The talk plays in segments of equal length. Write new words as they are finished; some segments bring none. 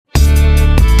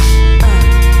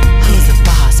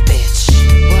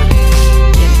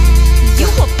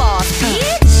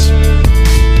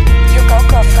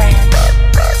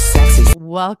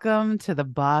Welcome to the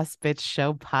Boss Bitch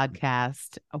Show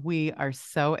podcast. We are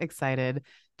so excited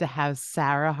to have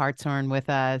Sarah Hartshorne with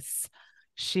us.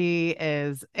 She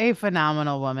is a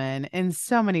phenomenal woman in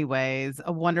so many ways,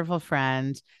 a wonderful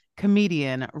friend,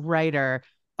 comedian, writer,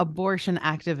 abortion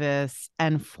activist,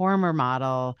 and former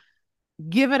model.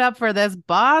 Give it up for this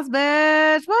boss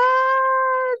bitch.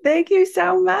 What? Thank you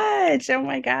so much. Oh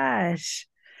my gosh.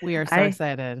 We are so I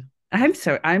excited.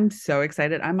 I'm so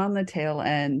excited. I'm on the tail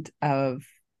end of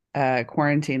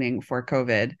quarantining for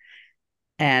COVID,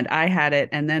 and I had it,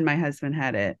 and then my husband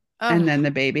had it, and then Oh,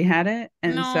 the baby had it.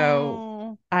 And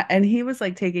so no. and he was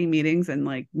like taking meetings and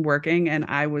like working, and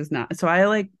I was not. So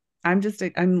I'm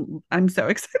so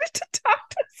excited to talk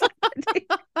to somebody.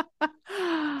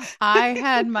 I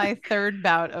had my third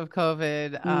bout of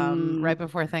COVID right Mm.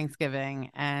 before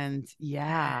Thanksgiving. And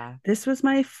yeah. This was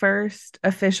my first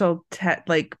official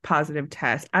like positive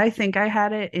test. I think I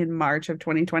had it in March of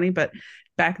 2020, but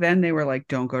back then they were like,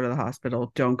 don't go to the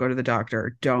hospital, don't go to the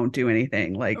doctor, don't do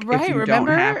anything. Like if Right. you don't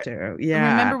have to. Remember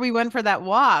Yeah. we went for that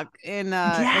walk in the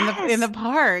Yes.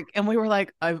 park and we were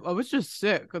like, I was just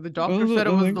sick. The doctor said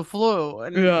it was the flu.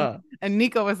 And Yeah. and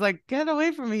Nico was like, get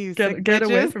away from me, you sick Get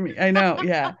away bitches. from me. I know.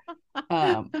 Yeah.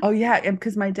 Oh yeah, and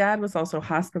because my dad was also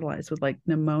hospitalized with like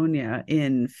pneumonia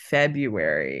in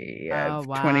February Oh of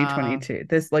wow. 2022.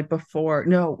 This like before,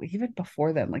 no, even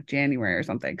before then, like January or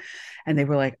something. And they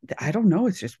were like, I don't know,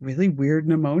 it's just really weird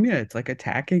pneumonia. It's like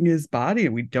attacking his body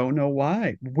and we don't know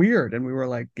why. Weird. And we were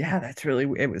like, yeah, that's really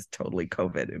it was totally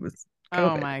COVID. It was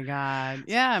Oh COVID. my God.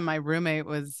 Yeah, my roommate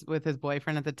was with his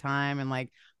boyfriend at the time and like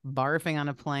barfing on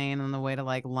a plane on the way to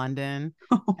like London.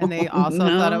 And they Oh also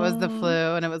thought it was the no.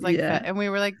 flu and it was like Yeah. and we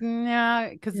were like, "No,"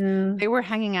 because Yeah. they were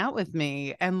hanging out with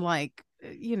me and like,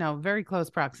 very close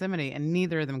proximity and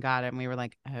neither of them got it. And we were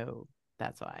like, "Oh,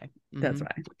 that's why." That's Hmm.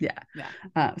 why. Yeah.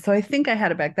 Yeah. So I think I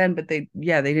had it back then, but they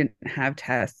didn't have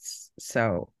tests.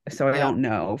 So I Yeah. don't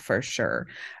know for sure.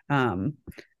 Um,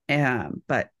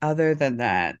 but other than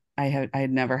that, I had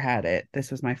never had it.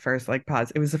 This was my first like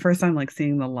pause. It was the first time like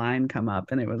seeing the line come up,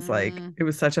 and Mm. it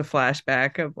was such a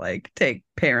flashback of like take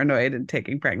paranoid and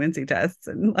taking pregnancy tests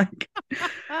and like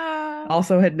Ah.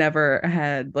 also had never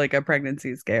had like a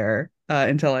pregnancy scare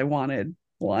until I wanted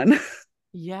one.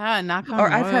 Yeah, knock on Or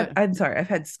wood. I'm sorry, I've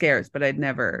had scares, but I'd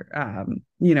never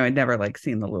like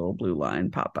seen the little blue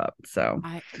line pop up. So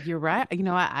You're right. You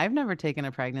know what? I've never taken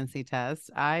a pregnancy test.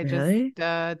 I just really?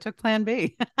 took Plan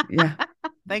B. Yeah.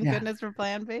 Thank Yeah.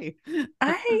 Plan B.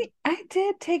 I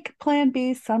did take Plan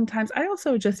B sometimes. I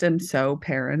also just am so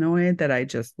paranoid that I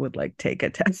just would like take a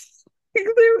test.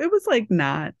 It was like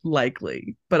not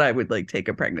likely, but I would like take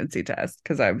a pregnancy test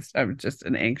because I was just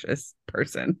an anxious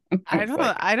person. I was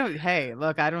like, Hey,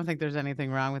 look, I don't think there's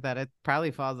anything wrong with that. It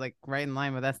probably falls like right in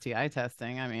line with STI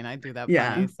testing. I mean, I do that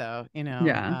yeah, plenty. So,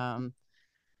 yeah.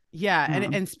 yeah.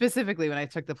 And Um, specifically when I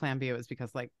took the Plan B, it was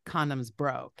because like condoms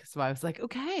broke. So I was like,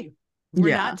 okay, we're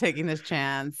yeah. not taking this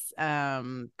chance.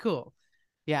 Cool.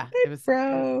 Yeah, They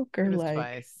broke it or was like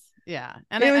twice. Yeah.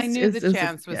 And I knew the it was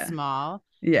chance was yeah. small.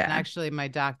 And Yeah. actually my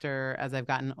doctor, as I've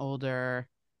gotten older,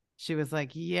 she was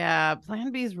like, yeah,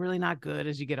 Plan B is really not good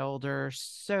as you get older.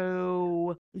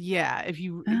 So yeah, if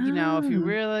you Oh,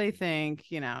 really think,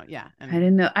 yeah. I And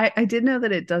didn't know. I did know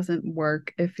that it doesn't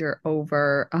work if you're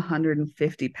over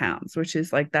 150 pounds, which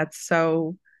is like that's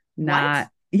so what? not.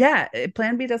 Yeah,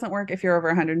 Plan B doesn't work if you're over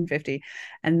 150.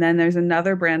 And then there's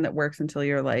another brand that works until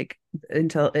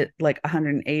it like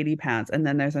 180 pounds. And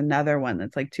then there's another one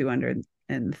that's like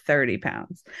 230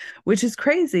 pounds, which is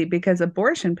crazy because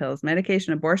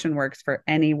medication abortion works for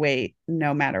any weight,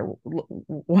 no matter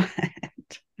what.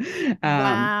 Um,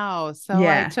 Wow. So I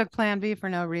yeah, took Plan B for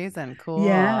no reason. yeah, Cool.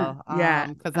 yeah.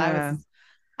 Because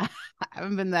I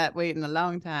haven't been that weight in a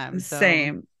long time. So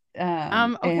Same.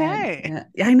 And okay.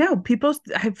 I know people,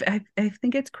 I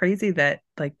think it's crazy that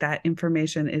like that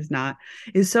information is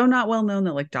so not well known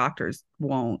that like doctors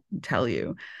won't tell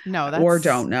you No, or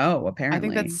don't know, I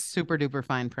think that's apparently. super duper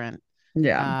fine print.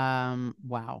 Yeah.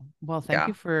 Wow. Well, thank Yeah.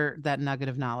 you for that nugget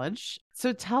of knowledge.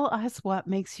 So tell us what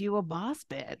makes you a boss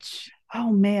bitch.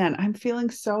 Oh man, I'm feeling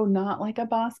so not like a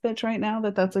boss bitch right now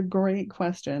that's a great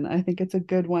question. I think it's a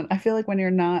good one. I feel like when you're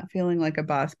not feeling like a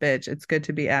boss bitch, it's good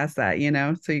to be asked that,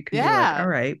 so you can be like, all Yeah.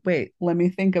 right, wait, let me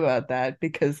think about that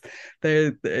because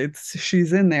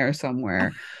she's in there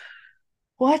somewhere.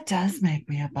 What does make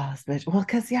me a boss bitch? Well,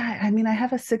 because yeah, I mean, I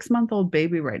have a 6-month-old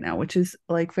baby right now, which is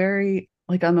like very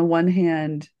like on the one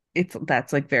hand, it's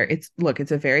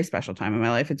a very special time in my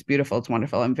life. It's beautiful, it's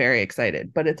wonderful. I'm very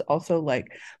excited, but it's also like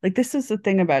this is the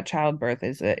thing about childbirth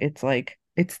is that it's like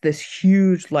it's this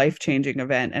huge life-changing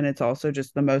event, and it's also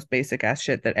just the most basic ass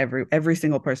shit that every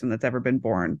single person that's ever been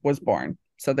born was born.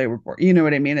 So they were born. You know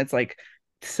what I mean? It's like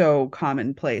so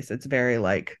commonplace. It's very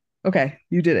like, okay,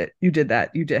 you did it. You did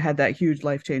that. You did had that huge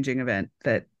life-changing event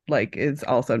that like is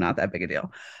also not that big a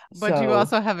deal. But you So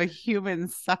also have a human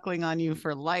suckling on you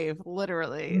for life,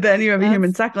 literally. then Like you have a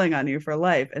human that's suckling on you for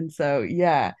life. And so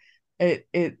yeah,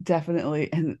 it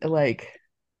definitely, and like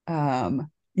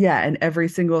yeah, and every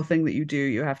single thing that you do,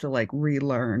 you have to like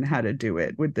relearn how to do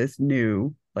it with this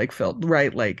new like filter,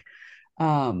 right? Like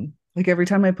every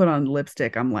time I put on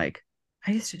lipstick, I'm like,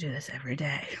 I used to do this every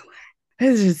day. I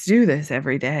used to just do this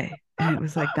every day. And it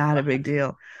was like not a big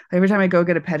deal. Every time I go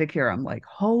get a pedicure, I'm like,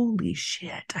 holy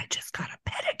shit, I just got a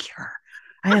pedicure.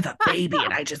 I have a baby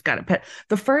and I just got a pet.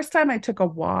 The first time I took a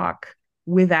walk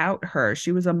without her,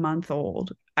 she was a month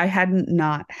old. I hadn't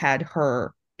not had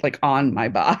her like on my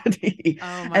body.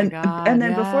 oh my And God.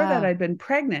 then before that Yeah. I'd been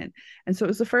pregnant. And so it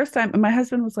was the first time, and my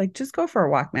husband was like, just go for a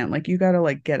walk, man. Like you gotta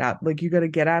like get out, like you gotta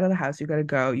get out of the house, you gotta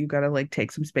go, you gotta like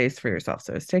take some space for yourself.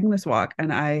 So I was taking this walk,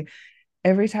 and I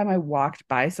every time I walked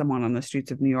by someone on the streets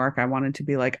of New York, I wanted to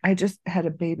be like, I just had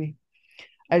a baby.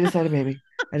 I just had a baby.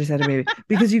 I just had a baby.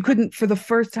 Because you couldn't, for the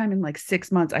first time in like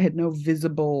 6 months, I had no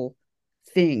visible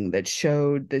thing that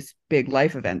showed this big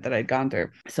life event that I'd gone through.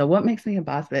 So what makes me a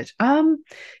boss bitch?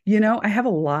 I have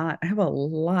a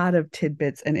lot of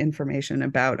tidbits and information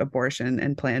about abortion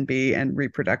and Plan B and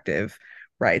reproductive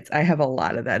rights. I have a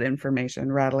lot of that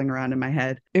information rattling around in my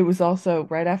head. It was also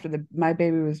right after the my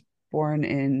baby was born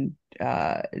in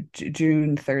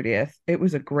June 30th. It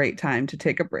was a great time to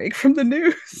take a break from the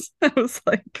news. I was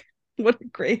like, what a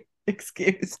great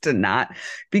excuse to not,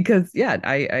 because yeah,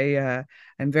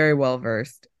 I'm very well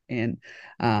versed in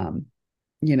um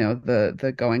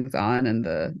the goings on and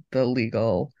the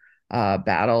legal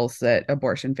battles that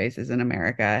abortion faces in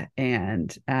America,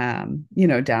 and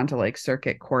down to like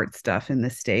circuit court stuff in the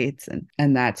states,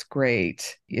 and that's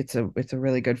great. It's a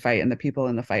really good fight, and the people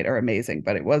in the fight are amazing,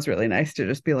 but it was really nice to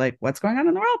just be like, what's going on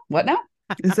in the world? What now?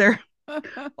 Is there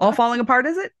all falling apart?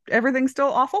 Is it everything's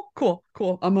still awful? Cool.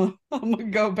 I'm gonna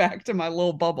go back to my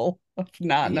little bubble of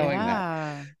not knowing that.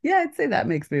 Yeah. Yeah, I'd say that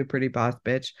makes me a pretty boss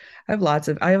bitch.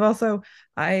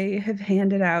 I have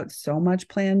handed out so much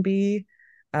Plan B,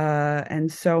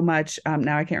 and so much.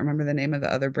 Now I can't remember the name of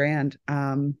the other brand.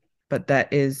 But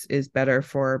that is better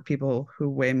for people who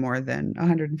weigh more than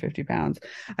 150 pounds.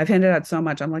 I've handed out so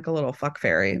much. I'm like a little fuck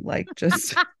fairy, like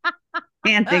just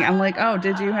handing. I'm like, oh,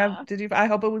 did you, I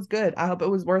hope it was good. I hope it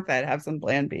was worth it. Have some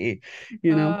Plan B,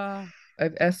 you know. uh,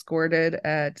 I've escorted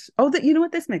at, that, you know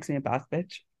what, this makes me a boss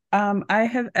bitch. I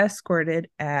have escorted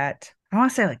at, I want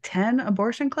to say like 10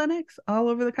 abortion clinics all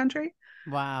over the country.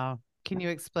 wow. Can you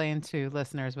explain to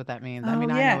listeners what that means? I Oh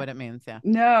mean, I know yeah. what it means. Yeah.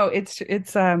 No,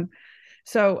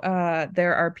 so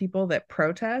there are people that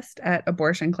protest at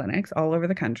abortion clinics all over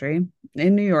the country.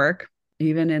 In New York,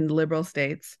 even in liberal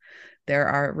states, there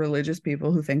are religious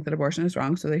people who think that abortion is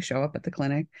wrong, so they show up at the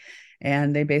clinic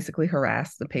and they basically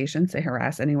harass the patients. They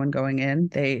harass anyone going in.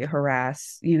 They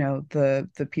harass,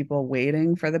 the people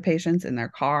waiting for the patients in their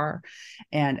car.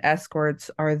 And escorts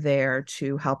are there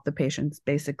to help the patients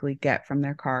basically get from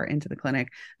their car into the clinic.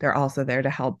 They're also there to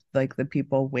help like the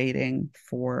people waiting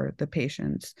for the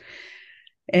patients.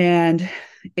 And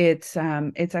it's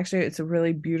a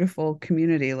really beautiful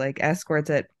community. Like escorts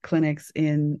at clinics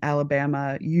in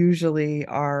Alabama usually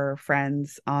are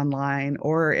friends online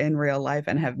or in real life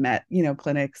and have met,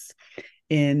 clinics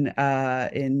in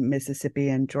Mississippi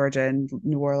and Georgia and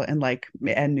New Orleans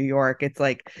and New York. It's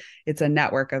like it's a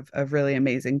network of really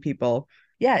amazing people.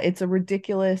 Yeah, it's a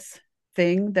ridiculous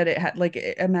thing that it had. Like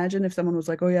imagine if someone was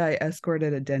like, oh yeah, I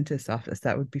escorted a dentist's office.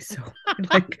 That would be so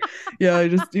like, yeah, I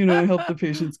just, I help the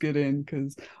patients get in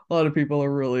because a lot of people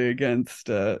are really against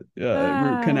root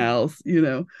Ah. canals.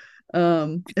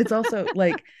 It's also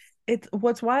like, it's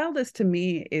what's wildest to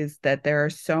me is that there are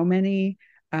so many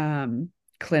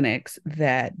clinics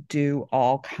that do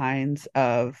all kinds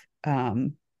of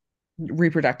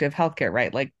reproductive healthcare,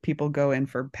 right? Like people go in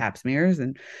for pap smears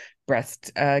and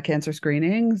breast cancer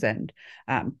screenings, and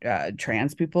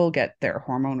trans people get their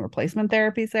hormone replacement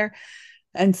therapies there.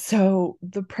 And so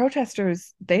the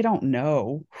protesters, they don't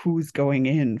know who's going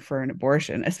in for an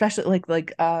abortion, especially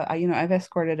I've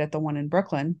escorted at the one in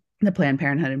Brooklyn, the Planned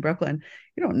Parenthood in Brooklyn.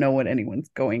 You don't know what anyone's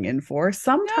going in for.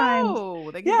 Sometimes,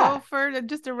 No, they could yeah, go for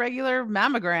just a regular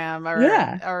mammogram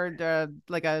yeah, or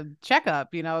like a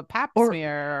checkup, a pap or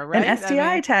smear, an right? I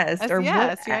STI mean, test or yeah,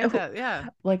 what. STI test, yeah.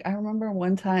 Like I remember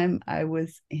one time I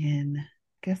was in,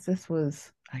 I guess this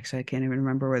was actually, I can't even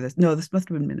remember where this, no, this must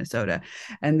have been Minnesota.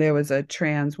 And there was a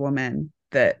trans woman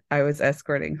that I was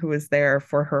escorting who was there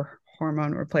for her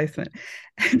hormone replacement.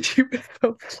 And she was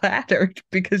so flattered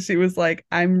because she was like,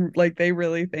 I'm like, they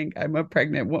really think I'm a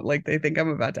pregnant one. Like they think I'm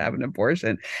about to have an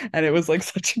abortion. And it was like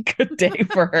such a good day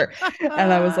for her.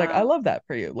 And I was like, I love that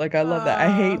for you. Like, I love that.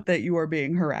 I hate that you are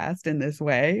being harassed in this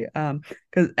way.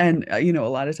 Because, and, you know, a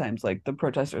lot of times, like the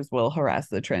protesters will harass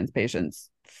the trans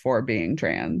patients for being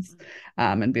trans,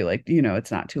 and be like, you know,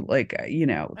 it's not too, like, you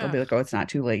know, they'll be like, oh, it's not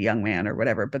too late, young man, or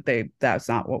whatever. But that's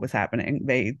not what was happening.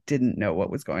 They didn't know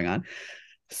what was going on.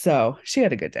 So she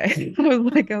had a good day. I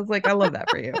was like, I love that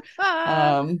for you.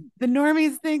 The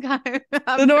normies think The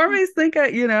I'm normies think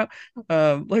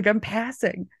like I'm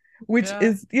passing, which yeah.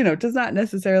 is, you know, does not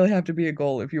necessarily have to be a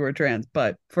goal if you are trans,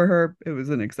 but for her, it was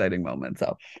an exciting moment.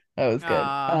 So that was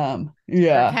good. There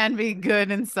Yeah. can be good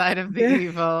inside of the Yeah,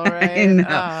 evil, I right?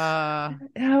 know.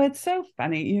 No, it's so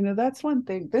funny. You know, that's one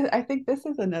thing. I think this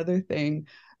is another thing.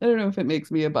 I don't know if it makes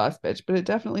me a boss bitch, but it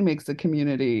definitely makes the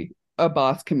community a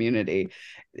boss community.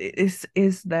 Is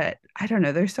that I don't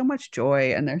know, there's so much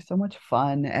joy and there's so much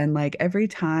fun. And like every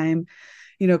time,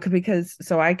 you know, because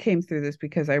so I came through this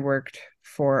because I worked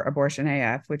for Abortion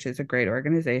AF, which is a great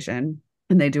organization,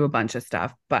 and they do a bunch of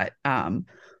stuff. But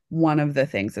one of the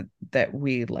things that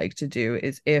we like to do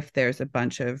is if there's a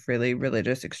bunch of really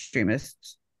religious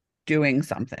extremists doing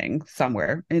something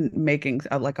somewhere and making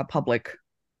like a public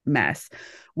mess,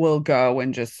 we'll go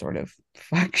and just sort of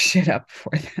fuck shit up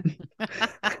for them.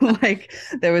 Like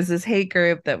there was this hate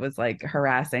group that was like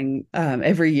harassing,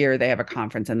 every year they have a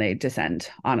conference and they descend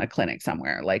on a clinic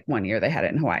somewhere. Like one year they had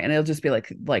it in Hawaii, and it'll just be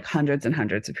like hundreds and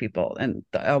hundreds of people. And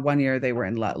one year they were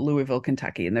in Louisville,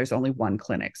 Kentucky, and there's only one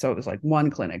clinic, so it was like one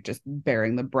clinic just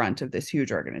bearing the brunt of this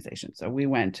huge organization. So we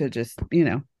went to just, you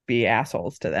know, be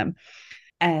assholes to them.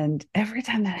 And every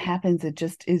time that happens,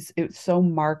 it's so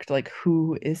marked, like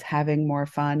who is having more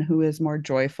fun, who is more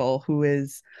joyful, who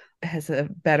is has a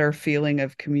better feeling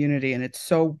of community. And it's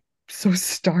so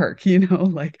stark, you know,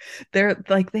 like they're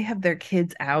like they have their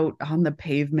kids out on the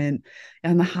pavement,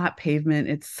 on the hot pavement.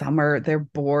 It's summer, they're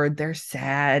bored, they're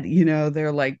sad, you know,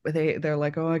 they're like,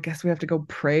 oh, I guess we have to go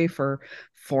pray for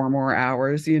 4 more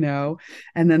hours, you know.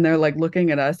 And then they're like looking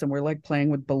at us and we're like playing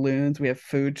with balloons. We have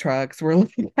food trucks. We're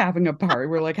like having a party.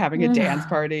 We're like having a dance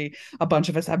party. A bunch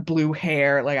of us have blue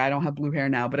hair. Like I don't have blue hair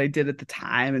now, but I did at the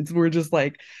time. And so we're just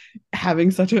like having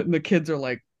and the kids are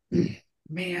like,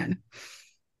 man,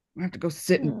 we have to go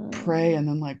sit and pray and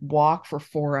then like walk for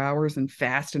 4 hours and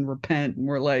fast and repent. And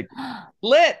we're like,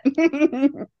 lit.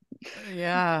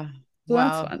 Yeah. So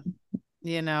that's Well, fun.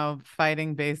 you know,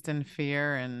 fighting based in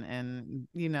fear and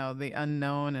you know, the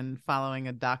unknown and following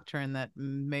a doctrine that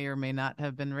may or may not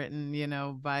have been written, you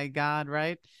know, by God,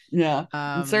 right? Yeah. It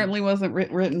Um, certainly wasn't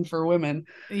written for women.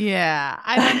 yeah,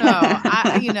 I don't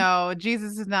know. You know,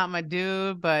 Jesus is not my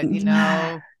dude, but you Yeah.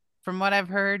 know, from what I've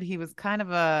heard, he was kind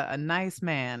of a nice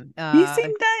man. He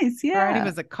seemed nice. Right, he Yeah.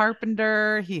 was a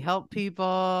carpenter, he helped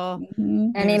people.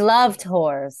 Mhm. He And he was loved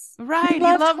whores. He right, he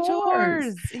loved loved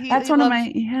whores. whores. That's He one of loved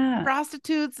my, yeah.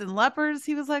 prostitutes and lepers.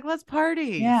 He was like, let's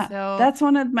party. Yeah. So, That's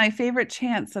one of my favorite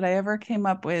chants that I ever came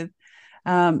up with.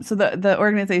 So the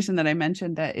organization that I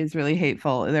mentioned that is really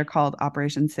hateful, they're called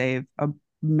Operation Save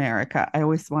America. I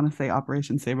always want to say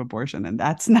Operation Save Abortion, and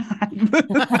that's not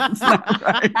that's not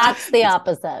right. That's the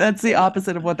opposite. That's the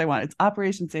opposite of what they want. It's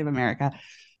Operation Save America.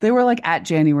 They were like at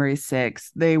January 6th.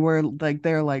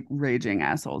 They're like raging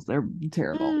assholes. They're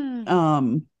terrible.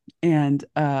 mm. And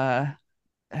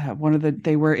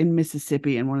they were in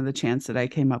Mississippi, and one of the chants that I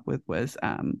came up with was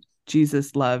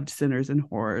Jesus loved sinners and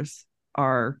whores.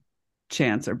 Our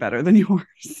chants are better than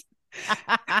yours.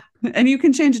 And you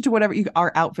can change it to whatever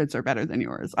our outfits are better than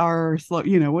yours. Our slow,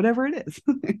 you know, whatever it is.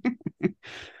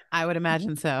 I would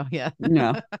imagine so. Yeah.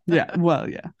 No. Yeah. Well,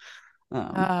 yeah.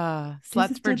 Jesus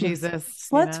Sluts for did love Jesus,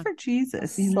 you sluts know. for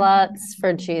Jesus, you know. Sluts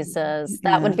for Jesus.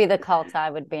 That would Yeah. be the cult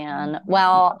I would be in.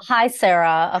 Well, hi,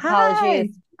 Sarah. Hi.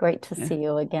 Apologies. Great to Yeah. see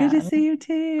you Good to again. see you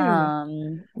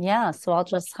too. Yeah, so I'll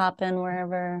just hop in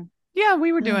wherever. Yeah,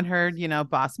 we were Yeah. doing her, you know,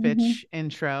 boss Mhm. bitch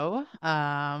intro,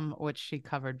 which she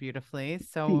covered beautifully.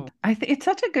 So I think it's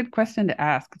such a good question to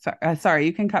ask. Sorry,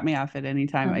 you can cut me off at any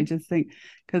time. I just think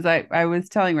because I was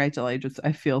telling Rachel,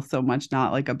 I feel so much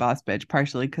not like a boss bitch,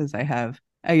 partially because I have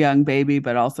a young baby,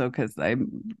 but also because I'm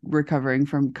recovering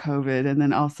from COVID, and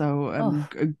then also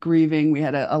grieving. We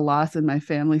had a loss in my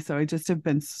family, so I just have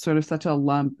been sort of such a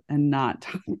lump and not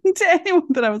talking to anyone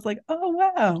that I was like, oh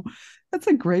wow, that's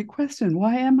a great question.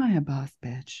 Why am I a boss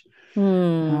bitch?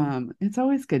 It's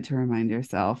always good to remind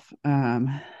yourself.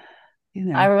 You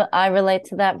know, I relate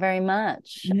to that very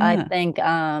much. I yeah. think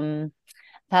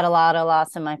had a lot of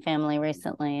loss in my family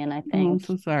recently, and I Oh, I'm think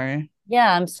so sorry.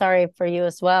 yeah, I'm sorry for you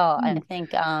as well. I Mm.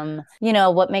 think you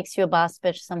know, what makes you a boss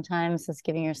bitch sometimes is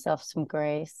giving yourself some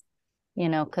grace, you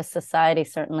know, because society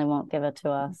certainly won't give it to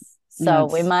us. So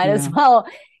we That's might as yeah. well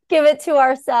give it to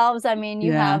ourselves. I mean,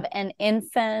 you Yeah. have an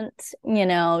infant, you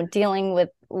know, dealing with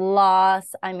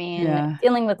loss. I mean, Yeah.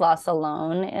 dealing with loss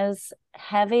alone is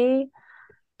heavy.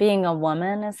 Being a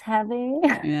woman is heavy.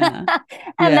 Yeah.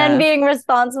 And then Yeah. being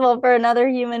responsible for another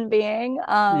human being.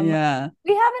 Yeah.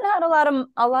 We haven't had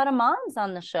a lot of moms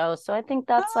on the show, so I think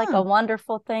that's like a Oh,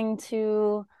 wonderful thing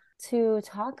to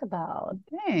talk about.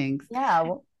 thanks.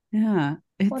 Yeah. Yeah.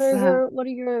 What are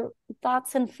your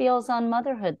thoughts and feels on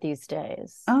motherhood these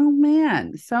days? Oh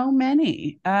man, so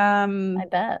many. I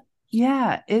bet.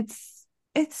 Yeah, it's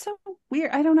so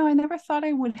weird. I don't know. I never thought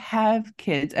I would have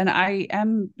kids, and I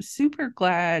am super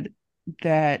glad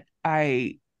that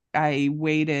I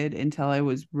waited until I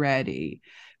was ready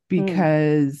Mm.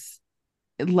 because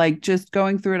like just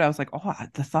going through it, I was like, oh,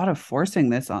 the thought of forcing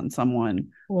this on someone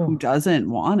who Ooh. doesn't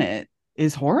want it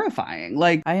is horrifying.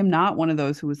 Like, I am not one of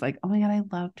those who was like, oh my God, I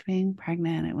loved being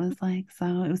pregnant. It was like,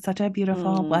 so it was such a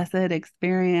beautiful, Mm. blessed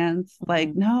experience. Like,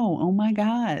 Mm. no, oh my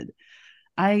God.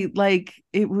 I like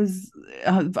it was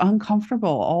uncomfortable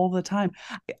all the time.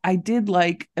 I did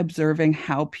like observing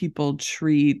how people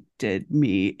treated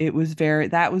me.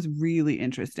 That was really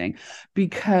interesting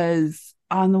because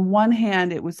on the one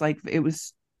hand, it was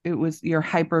you're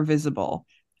hyper visible.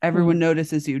 Everyone Mm.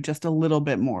 notices you just a little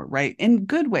bit more, right? In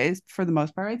good ways for the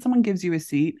most part, right? Someone gives you a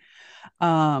seat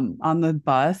on the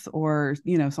bus, or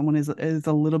someone is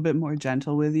a little bit more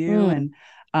gentle with you,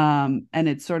 Mm. and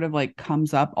it sort of like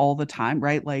comes up all the time,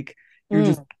 right? Like you're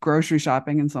just Mm. grocery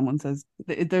shopping and someone says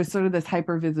there's sort of this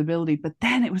hyper visibility. But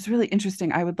then it was really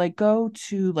interesting. I would like go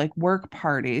to like work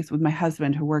parties with my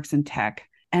husband who works in tech,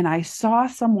 and I saw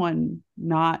someone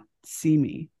not see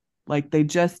me. Like they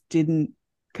just didn't,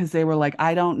 because they were like,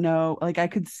 I don't know. Like I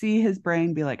could see his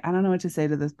brain be like, I don't know what to say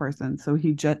to this person. So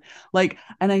he just like,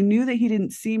 and I knew that he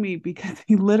didn't see me because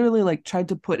he literally like tried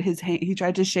to put his hand, he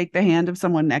tried to shake the hand of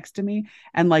someone next to me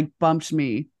and like bumped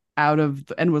me out of,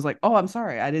 and was like, oh, I'm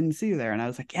sorry, I didn't see you there. And I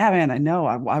was like, yeah, man, I know.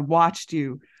 I watched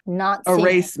you Not see me.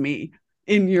 erase me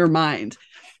in your mind.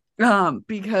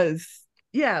 Because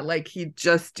yeah, like he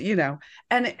just, and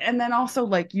then also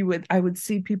like I would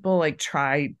see people like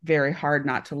try very hard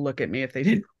not to look at me if they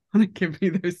didn't want to give me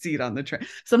their seat on the train.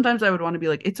 Sometimes I would want to be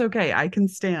like, it's okay, I can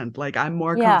stand, like I'm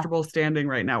more Yeah. comfortable standing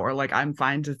right now, or like I'm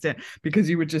fine to stand, because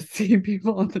you would just see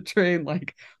people on the train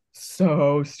like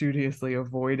so studiously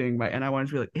avoiding and I wanted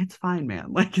to be like, it's fine, man,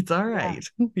 like it's all Yeah. right.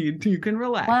 You can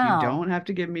relax, you Wow. don't have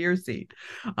to give me your seat.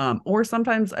 Or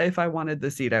sometimes if I wanted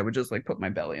the seat, I would just like put my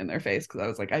belly in their face because I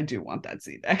was like, I do want that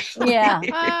seat actually. Yeah.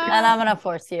 And I'm Ah, gonna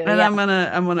force you. And Yeah.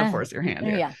 I'm gonna force your hand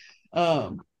here. Yeah.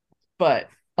 But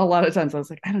a lot of times I was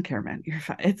like, I don't care, man, you're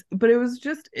fine. But it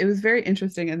was very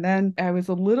interesting. And then I was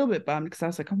a little bit bummed because I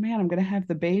was like, oh man, I'm gonna have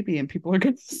the baby and people are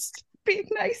gonna be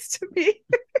nice to me.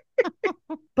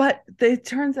 But it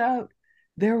turns out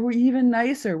they're even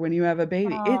nicer when you have a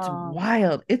baby. It's Oh.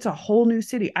 wild. It's a whole new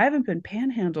city. I haven't been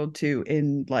panhandled to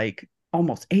in like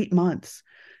almost 8 months.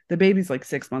 The baby's like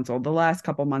 6 months old. The last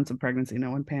couple months of pregnancy,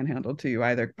 no one panhandled to you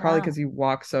either. Probably Wow. because you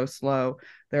walk so slow.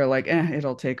 They're like,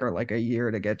 it'll take her like a year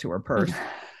to get to her purse.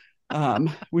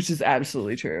 Which is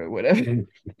absolutely true. It would have.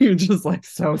 You're just like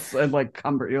so like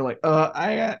cumbered. You're like,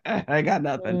 I got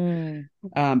nothing.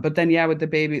 Mm. But then yeah, with the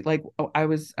baby, like I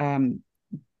was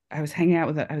hanging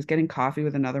out I was getting coffee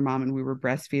with another mom, and we were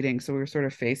breastfeeding. So we were sort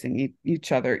of facing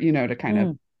each other, to kind of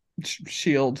Mm.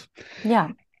 shield. Yeah.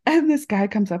 And this guy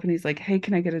comes up and he's like, hey,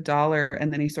 can I get $1?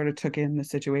 And then he sort of took in the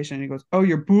situation and he goes, oh,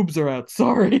 your boobs are out.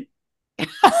 Sorry.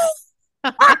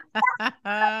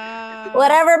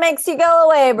 Whatever makes you go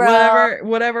away, bro.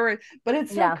 Whatever. But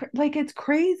it's so Yeah. like, it's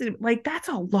crazy. Like that's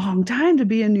a long time to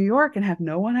be in New York and have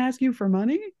no one ask you for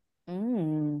money.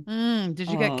 Mm. Did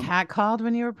you get catcalled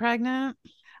when you were pregnant?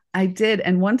 I did.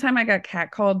 And one time I got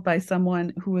catcalled by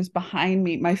someone who was behind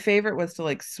me. My favorite was to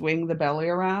like swing the belly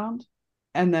around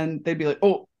and then they'd be like,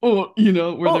 oh, where they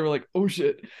Oh. were like, oh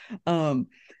shit. Um,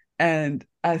 and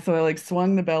I like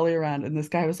swung the belly around and this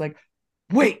guy was like,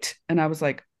 wait. And I was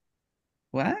like,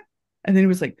 what? And then he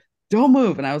was like, don't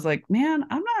move. And I was like, man,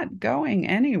 I'm not going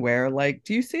anywhere. Like,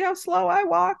 do you see how slow I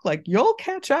walk? Like, you'll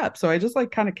catch up. So I just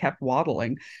like kind of kept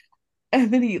waddling.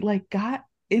 And then he like got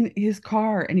in his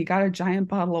car and he got a giant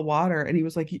bottle of water and he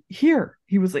was like, here.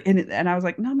 He was like, and I was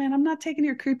like, no, man, I'm not taking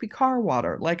your creepy car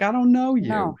water. Like, I don't know you.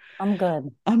 No, I'm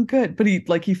good. I'm good. But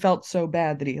he felt so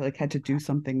bad that he like had to do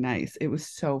something nice. It was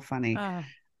so funny. Uh,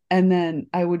 And then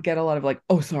I would get a lot of like,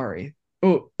 oh, sorry.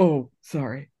 Oh,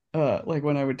 sorry. like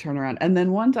when I would turn around. And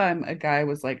then one time a guy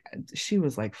was like, she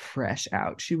was like fresh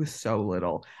out. She was so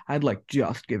little. I'd like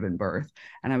just given birth.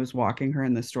 And I was walking her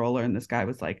in the stroller, and this guy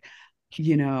was like,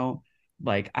 you know,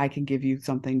 like, I can give you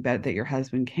something that your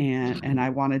husband can't. And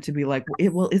I wanted to be like,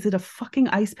 well, is it a fucking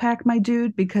ice pack, my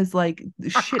dude? Because like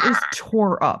shit is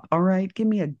tore up. All right. Give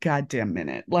me a goddamn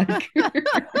minute. Like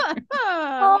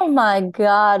Oh my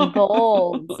God,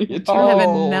 bold. you Do you have a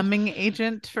Bold. numbing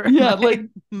agent for yeah, like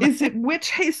is it witch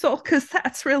hazel? Because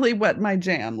that's really what my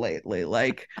jam lately.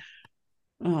 Like,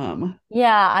 Yeah,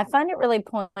 I find it really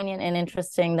poignant and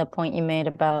interesting the point you made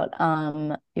about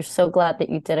you're so glad that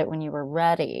you did it when you were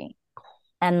ready.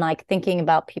 And like thinking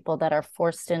about people that are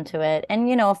forced into it.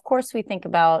 And of course we think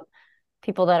about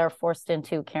people that are forced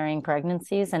into carrying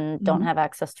pregnancies and don't have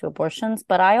access to abortions,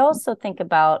 but I also think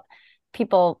about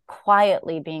people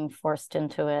quietly being forced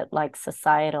into it, like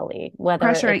societally, whether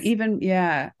pressure, it's even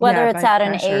whether it's by at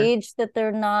an pressure. age that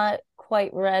they're not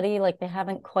quite ready, like they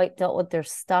haven't quite dealt with their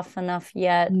stuff enough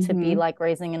yet to be like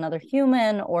raising another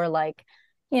human, or like,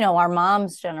 our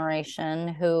mom's generation,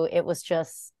 who it was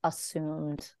just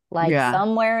assumed, like Yeah.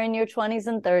 somewhere in your 20s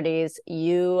and 30s,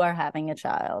 you are having a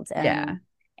child, Yeah. and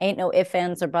ain't no ifs,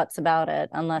 ands, or buts about it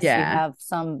unless you Yeah. have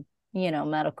some,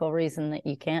 medical reason that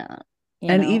you can't,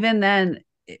 And even then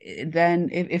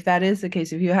if that is the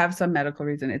case, if you have some medical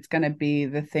reason, it's going to be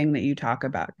the thing that you talk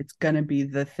about. It's going to be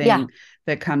the Yeah. thing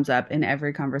that comes up in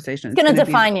every conversation. It's going to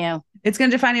define you. It's going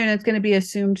to define you, and it's going to be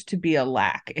assumed to be a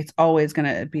lack. It's always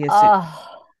going to be assumed. Oh,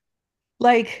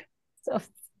 Like, so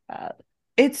sad.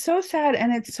 it's so sad,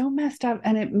 and it's so messed up,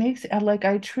 and it makes like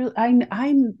I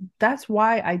that's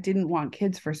why I didn't want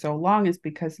kids for so long, is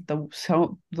because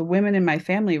the women in my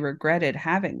family regretted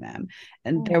having them,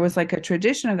 and there was like a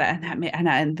tradition of that, and that made,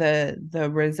 and the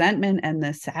resentment and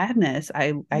the sadness,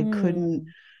 I couldn't,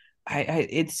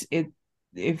 I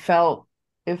it felt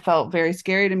very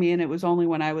scary to me. And it was only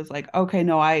when I was like, okay,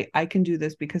 no, I can do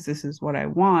this because this is what I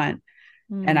want.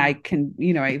 And I can,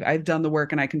 I've done the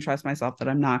work, and I can trust myself that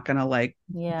I'm not going to like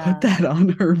put that on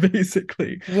her,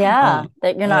 basically. Yeah,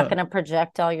 that you're not going to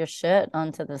project all your shit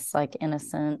onto this like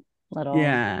innocent little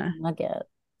nugget.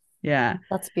 Yeah.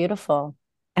 That's beautiful.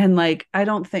 And like, I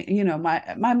don't think,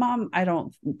 my mom, I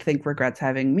don't think regrets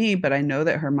having me, but I know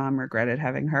that her mom regretted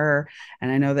having her. And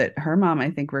I know that her mom,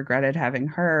 I think, regretted having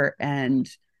her. And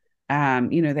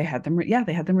they had them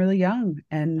really young,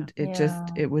 and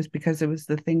it was because it was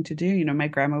the thing to do. My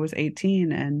grandma was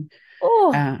 18, and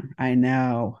I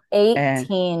know 18.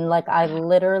 And like I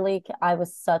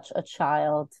was such a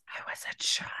child. I was a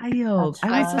child.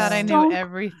 I thought I knew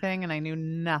everything, and I knew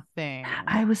nothing.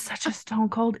 I was such a stone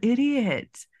cold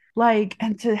idiot. Like,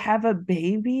 and to have a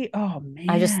baby, oh man,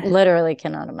 I just literally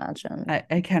cannot imagine.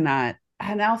 I cannot.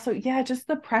 And also, just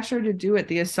the pressure to do it,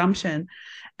 the assumption,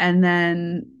 and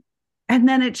then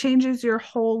it changes your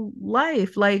whole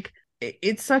life. Like,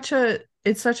 she's such a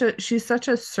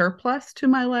surplus to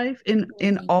my life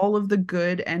in all of the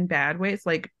good and bad ways.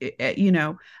 Like,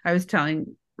 I was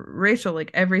telling Rachel,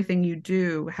 like, everything you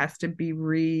do has to be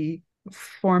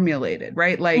reformulated,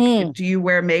 right? Like, do you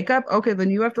wear makeup? Okay, then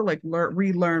you have to like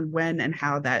relearn when and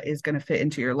how that is going to fit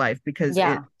into your life, because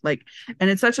it like, and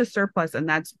it's such a surplus, and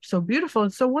that's so beautiful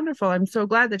and so wonderful. I'm so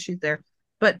glad that she's there.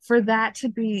 But for that to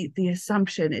be the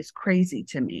assumption is crazy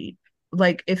to me.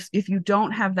 Like, if you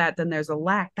don't have that, then there's a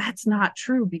lack. That's not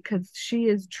true, because she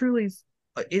is truly,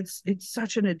 it's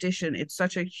such an addition. It's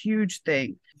such a huge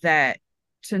thing that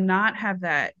to not have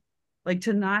that, like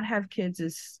to not have kids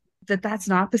is that's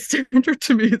not the standard.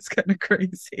 To me, it's kind of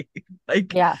crazy.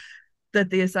 Like, that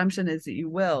the assumption is that you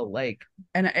will, like,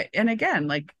 and again,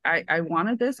 like I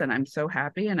wanted this, and I'm so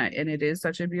happy, and it is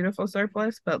such a beautiful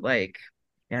surplus, but like,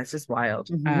 it's just wild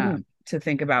to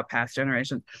think about past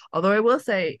generations. Although I will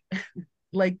say,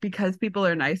 like, because people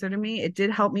are nicer to me, it did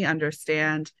help me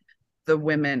understand the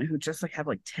women who just like have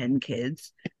like 10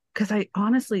 kids. Because I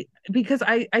honestly, because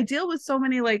I deal with so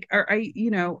many like, or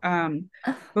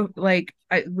like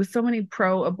with so many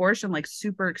pro-abortion, like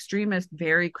super extremist,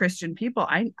 very Christian people.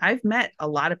 I've met a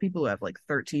lot of people who have like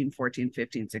 13, 14,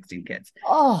 15, 16 kids.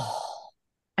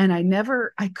 And I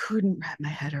couldn't wrap my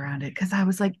head around it, because I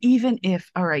was like, even if,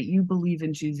 all right, you believe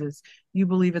in Jesus, you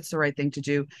believe it's the right thing to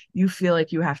do, you feel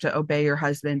like you have to obey your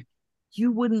husband,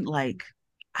 you wouldn't, like,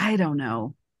 I don't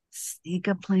know, sneak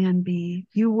a plan B.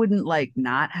 You wouldn't like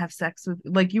not have sex with,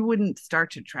 like, you wouldn't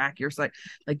start to track your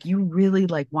like you really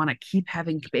like want to keep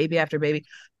having baby after baby.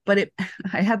 But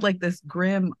I had like this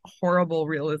grim, horrible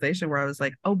realization where I was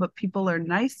like, oh, but people are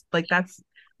nice. Like,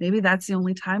 maybe that's the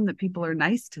only time that people are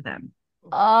nice to them.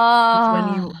 It's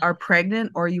when you are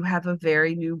pregnant or you have a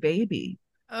very new baby.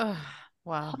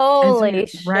 Wow. And so Holy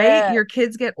right, shit. your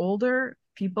kids get older,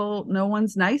 no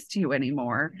one's nice to you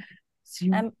anymore. So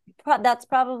And that's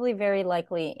probably very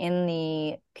likely in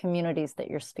the communities that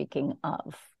you're speaking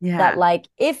of. That like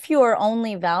if your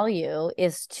only value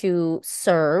is to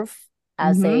serve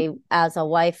as a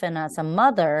wife and as a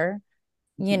mother,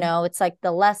 you know, it's like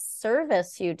the less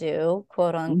service you do,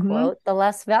 quote unquote, the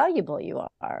less valuable you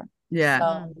are. Yeah.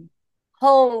 So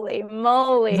holy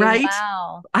moly. Right.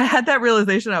 Wow. I had that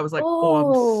realization. I was like, oh,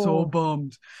 I'm so Oh.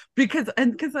 bummed because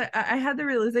I had the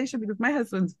realization because my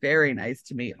husband's very nice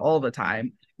to me all the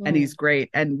time and he's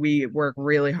great and we work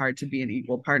really hard to be an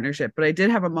equal partnership. But I did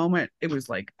have a moment. It was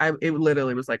like it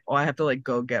literally was like, oh, I have to like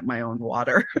go get my own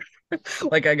water.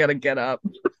 Like I gotta get up.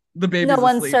 The No baby's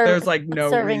one's asleep. There's like no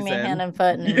serving me hand reason. and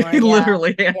foot anymore. Yeah.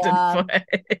 Literally hand and Yeah.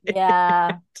 foot.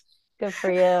 Yeah. Good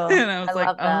for you. And I was I like,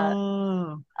 love that.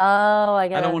 oh, Oh, I I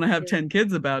don't gotta want to have see. 10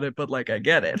 kids about it, but like I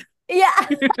get it. Yeah.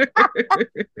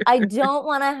 I don't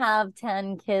want to have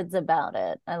 10 kids about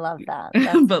it. I love that.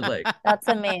 But like That's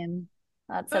a meme.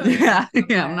 That's a meme. yeah,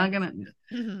 Okay. I'm not gonna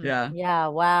yeah. Yeah,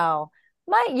 wow.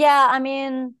 Yeah, I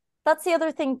mean, that's the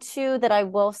other thing too that I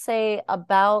will say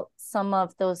about some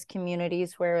of those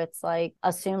communities where it's like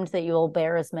assumed that you will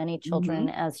bear as many children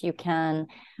as you can.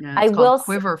 Yeah, I it's will called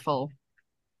quiverful.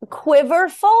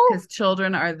 Quiverful? Because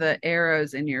children are the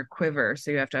arrows in your quiver, so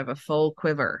you have to have a full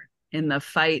quiver in the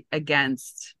fight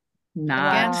against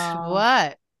not Against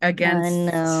what? against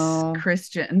I know.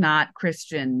 not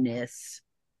Christianness,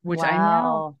 which I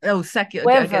now Wow.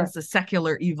 secular against the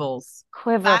secular evils.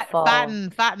 Quiverful.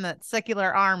 Fighting that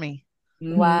secular army.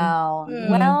 Wow.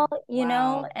 Well, you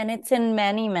know, Wow. and it's in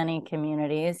many, many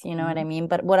communities, you know what I mean?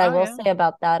 But what I Oh, will yeah. say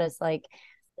about that is like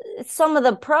some of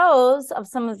the pros of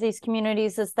some of these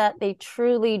communities is that they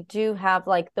truly do have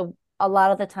like a lot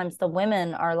of the times the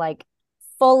women are like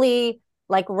fully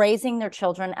like raising their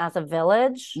children as a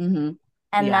village and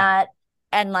that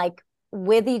and like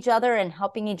with each other and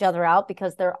helping each other out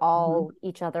because they're all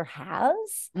each other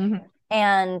has.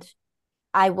 And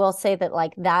I will say that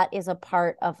like that is a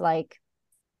part of like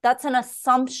that's an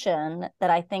assumption that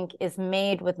I think is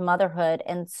made with motherhood,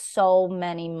 and so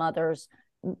many mothers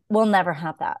will never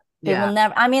have that. They will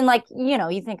never. I mean, like, you know,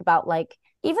 you think about like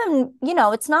even, you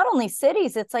know, it's not only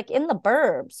cities, it's like in the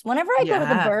burbs. Whenever I go to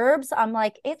the burbs, I'm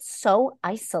like, it's so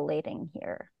isolating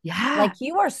here. Yeah. Like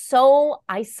you are so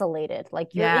isolated. Like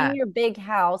you're in your big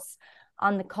house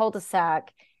on the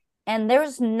cul-de-sac and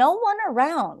there's no one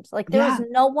around. Like there's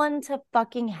no one to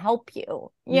fucking help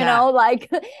you. You know, like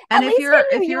and if your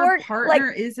York,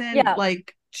 partner isn't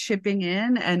like chipping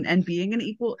in and being an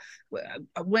equal,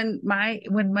 when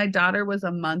my daughter was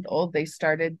a month old, they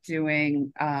started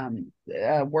doing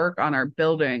work on our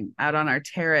building out on our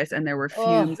terrace, and there were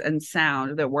fumes and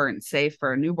sound that weren't safe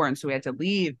for a newborn, so we had to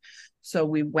leave. So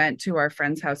we went to our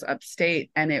friend's house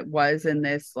upstate, and it was in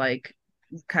this like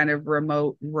kind of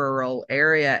remote rural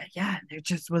area. Yeah, there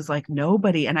just was like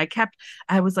nobody. And I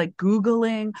was like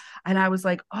Googling, and I was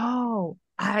like, oh,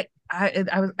 I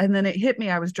was, and then it hit me.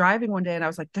 I was driving one day and I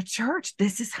was like, the church,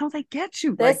 this is how they get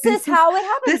you. This is how it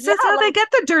happens. This is how they get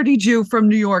the dirty Jew from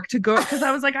New York to go. Cause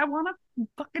I was like, I want to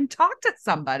fucking talk to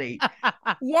somebody.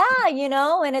 Yeah, you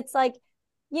know, and it's like,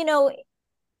 you know,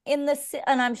 and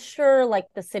I'm sure like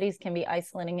the cities can be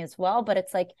isolating as well, but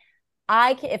it's like,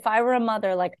 if I were a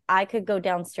mother, like I could go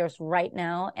downstairs right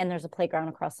now and there's a playground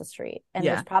across the street and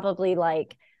there's probably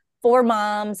like 4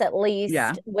 moms at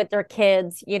least with their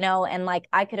kids, you know, and like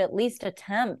I could at least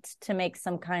attempt to make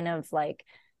some kind of like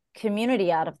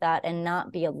community out of that and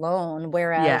not be alone.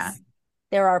 Whereas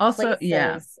there are also,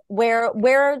 places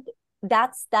where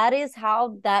that is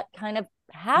how that kind of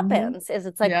happens is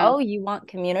it's like, oh, you want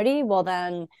community? Well,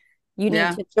 then you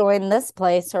need to join this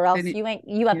place or else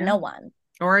you have no one.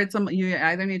 Or you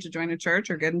either need to join a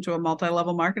church or get into a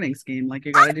multi-level marketing scheme. Like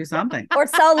you got to do something. Or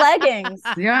sell leggings.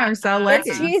 Or sell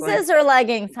leggings. It's Jesus or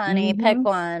leggings, honey. Pick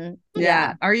one.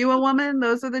 Yeah. Are you a woman?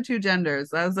 Those are the 2 genders.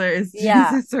 Those are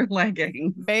Jesus or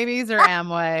leggings. Babies or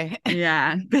Amway.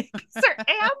 Babies or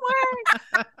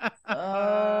Amway.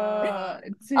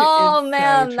 Oh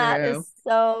man, that is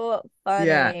so funny.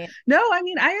 Yeah. No, I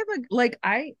mean, I have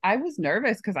I was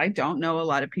nervous because I don't know a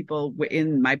lot of people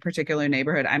in my particular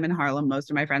neighborhood. I'm in Harlem.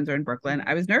 Most of my friends are in Brooklyn.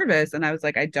 I was nervous and I was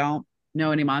like, I don't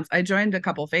know any moms. I joined a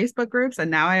couple Facebook groups and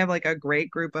now I have like a great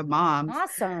group of moms.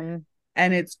 Awesome.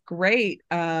 And it's great.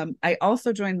 I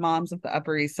also joined Moms of the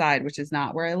Upper East Side, which is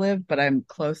not where I live, but I'm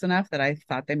close enough that I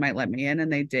thought they might let me in,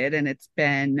 and they did. And it's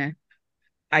been,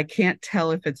 I can't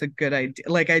tell if it's a good idea.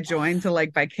 Like I joined to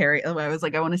like vicarious. I was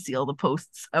like, I want to see all the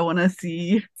posts. I want to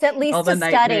see it's at least all the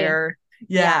nightmare.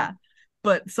 Yeah.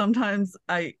 But sometimes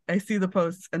I see the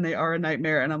posts and they are a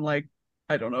nightmare, and I'm like,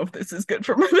 I don't know if this is good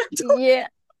for my mental. Yeah.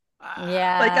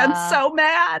 Like, I'm Yeah. so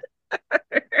mad.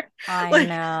 I Like,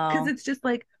 because know. it's just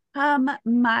like, my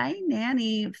my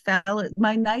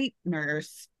night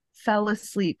nurse fell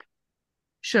asleep.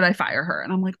 Should I fire her?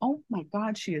 And I'm like, oh my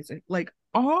God, she is like,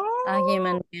 A oh,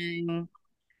 human being.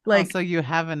 like, Also, you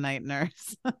have a night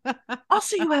nurse.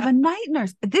 also you have a night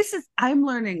nurse. I'm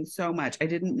learning so much. I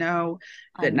didn't know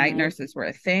A that night night. nurses were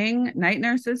a thing. Night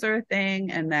nurses are a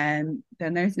thing. And then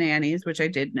there's nannies, which I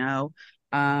did know.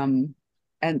 Um,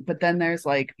 but then there's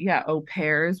like, yeah, au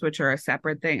pairs, which are a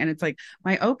separate thing. And it's like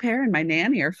my au pair and my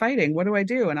nanny are fighting. What do I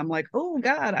do? And I'm like, oh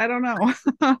God, I don't know.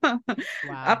 Wow.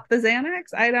 Up the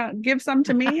Xanax? I don't give some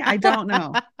to me. I don't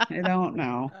know. I don't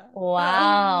know.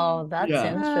 Wow, that's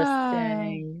Yeah.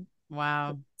 interesting.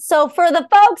 Wow. So for the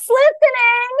folks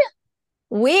listening,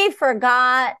 we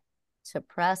forgot to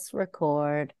press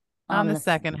record On on the the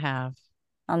second half.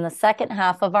 second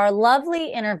half of our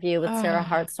lovely interview with Sarah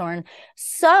Hartshorne.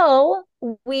 So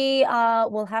we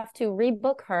will have to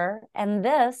rebook her, and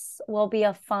this will be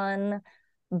a fun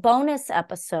bonus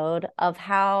episode of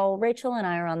how Rachel and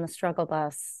I are on the struggle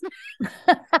bus.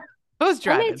 Who's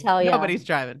Let me driving? tell you. Nobody's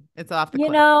driving. It's off the You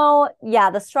cliff. know, yeah,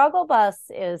 the struggle bus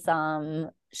is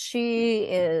she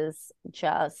is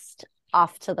just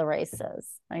off to the races.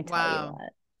 I tell you Wow.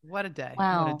 what. What a day. What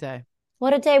a Wow. day.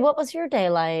 What a day. What was your day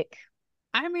like?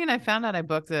 I mean, I found out I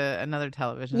booked another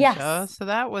television show, Yes, so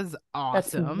that was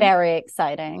that's awesome. very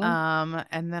exciting.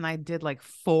 And then I did like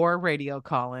 4 radio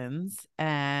call-ins, Oh,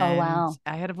 and wow.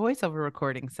 I had a voiceover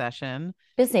recording session, and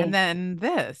Busy. then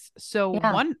this. So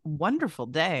Yeah. one wonderful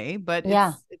day, but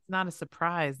Yeah. it's not a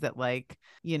surprise that, like,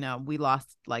 we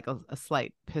lost like a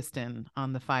slight piston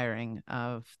on the firing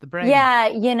of the brain. Yeah,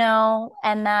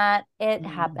 and that it Mm.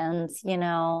 happens, We need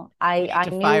I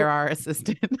to fire knew our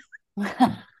assistant.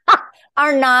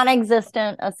 our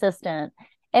non-existent assistant.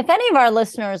 If any of our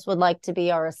listeners would like to be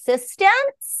our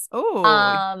assistants,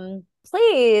 Oh,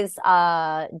 please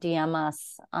DM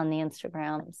us on the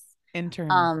Instagrams.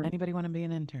 intern. Anybody want to be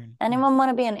an intern? Anyone want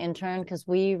to be an intern? Because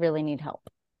we really need help.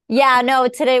 Yeah, no,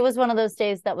 today was one of those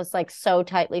days that was like so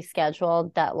tightly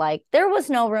scheduled that like there was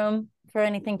no room for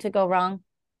anything to go wrong.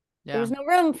 Yeah. There was no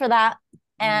room for that.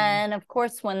 And of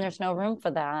course, when there's no room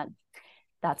for that,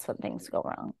 that's when things go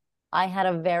wrong. I had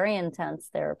a very intense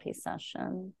therapy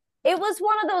session. It was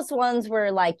one of those ones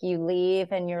where like you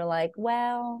leave and you're like,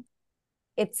 well,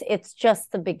 it's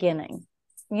just the beginning.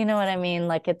 You know what I mean?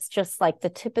 Like it's just like the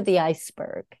tip of the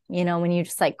iceberg, when you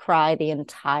just like cry the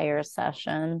entire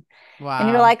session. Wow. And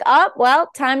you're like, oh, well,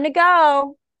 time to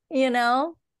go,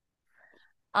 Yeah,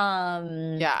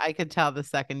 I could tell the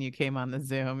second you came on the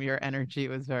Zoom, your energy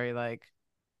was very like,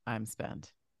 I'm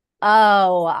spent.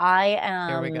 Oh, I am.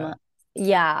 Here we go.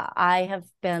 Yeah, I have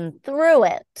been through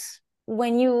it.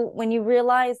 When you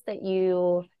realize that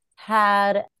you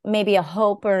had maybe a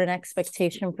hope or an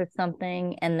expectation for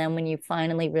something, and then when you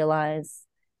finally realize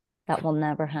that will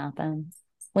never happen,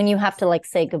 when you have to like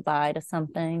say goodbye to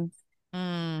something,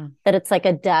 that it's like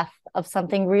a death of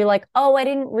something where you're like, oh, I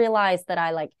didn't realize that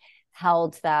I like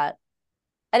held that.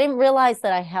 I didn't realize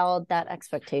that I held that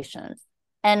expectation.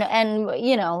 And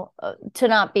to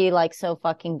not be like so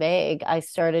fucking vague, I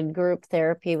started group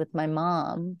therapy with my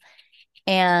mom,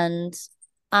 and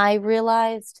I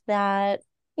realized that,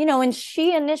 and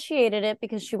she initiated it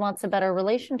because she wants a better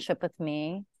relationship with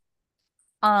me.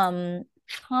 Come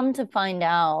to find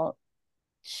out,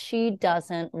 she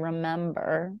doesn't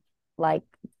remember like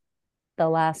the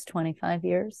last 25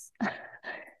 years.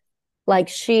 Like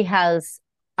she has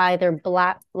either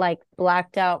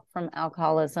blacked out from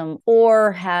alcoholism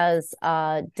or has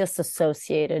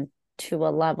disassociated to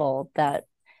a level that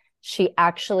she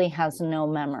actually has no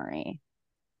memory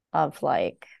of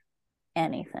like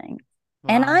anything.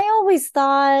 Wow. And I always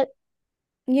thought,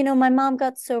 my mom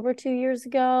got sober 2 years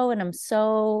ago, and I'm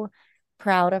so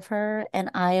proud of her.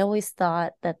 And I always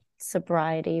thought that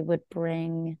sobriety would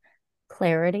bring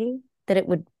clarity, that it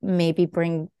would maybe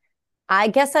bring, I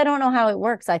guess I don't know how it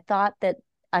works. I thought that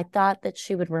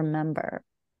she would remember,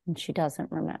 and she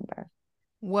doesn't remember.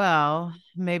 Well,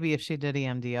 maybe if she did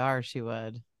EMDR, she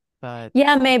would, but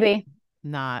yeah, maybe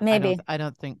not. Maybe. I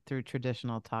don't think through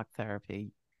traditional talk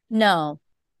therapy. No.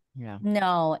 Yeah.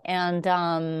 No. And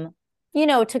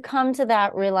to come to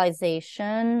that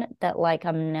realization that like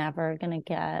I'm never gonna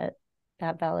get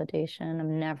that validation.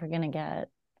 I'm never gonna get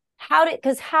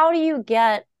how do you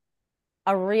get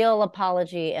a real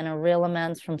apology and a real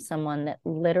amends from someone that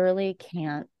literally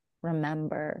can't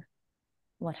remember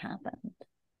what happened?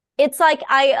 It's like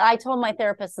I told my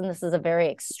therapist, and this is a very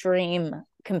extreme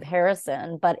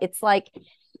comparison, but it's like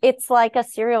a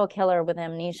serial killer with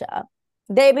amnesia.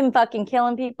 They've been fucking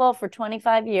killing people for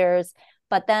 25 years,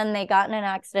 but then they got in an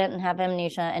accident and have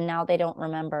amnesia, and now they don't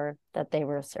remember that they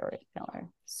were a serial killer.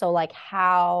 So, like,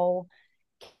 how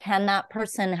can that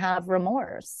person have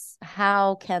remorse?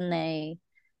 How can they,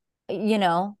 you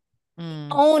know,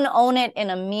 own it in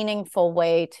a meaningful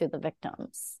way to the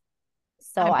victims?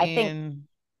 So I think,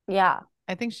 yeah.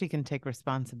 I think she can take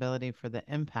responsibility for the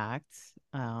impact.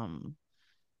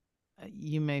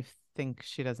 You may think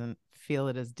she doesn't feel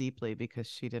it as deeply because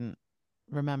she didn't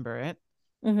remember it.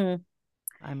 Mm-hmm.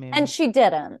 I mean, and she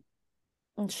didn't.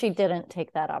 And she didn't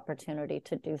take that opportunity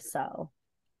to do so,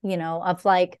 of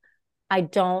like, I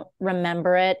don't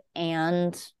remember it.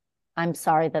 And I'm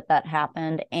sorry that that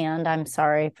happened. And I'm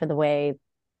sorry for the way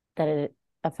that it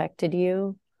affected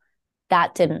you.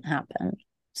 That didn't happen.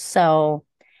 So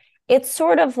it's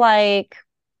sort of like,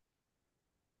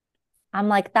 I'm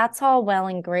like, that's all well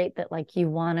and great that like you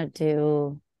want to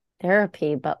do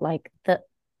therapy, but like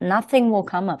nothing will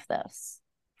come of this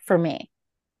for me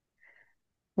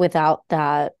without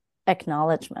that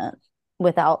acknowledgement,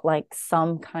 without like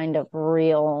some kind of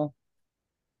real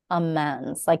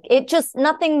amends. Like it just,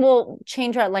 nothing will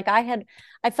change. Like I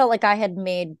felt like I had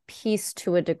made peace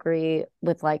to a degree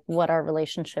with like what our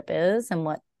relationship is and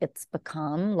what it's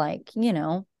become. Like,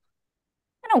 I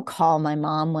don't call my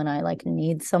mom when I like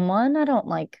need someone. I don't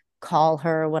like call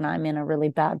her when I'm in a really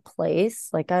bad place.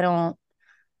 Like I don't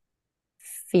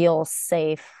feel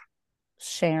safe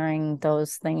sharing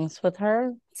those things with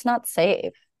her. It's not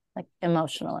safe, like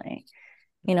emotionally,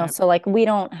 so like we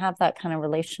don't have that kind of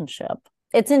relationship.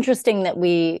 It's interesting that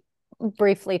we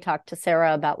briefly talked to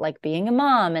Sarah about like being a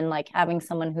mom and like having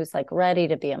someone who's like ready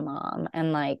to be a mom.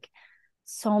 And like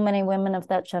so many women of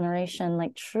that generation,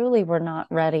 like truly were not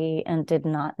ready and did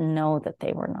not know that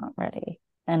they were not ready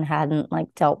and hadn't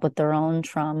like dealt with their own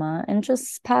trauma and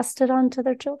just passed it on to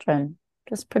their children,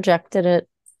 just projected it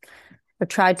or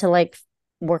tried to like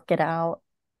work it out,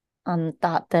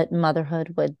 thought that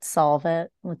motherhood would solve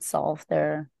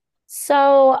their.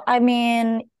 So, I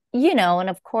mean, and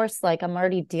of course, like I'm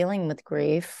already dealing with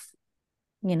grief,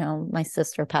 my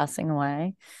sister passing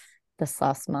away this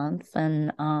last month.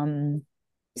 And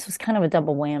so it's kind of a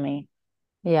double whammy.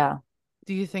 Yeah.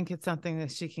 Do you think it's something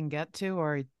that she can get to,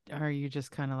 or are you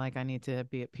just kind of like, I need to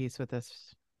be at peace with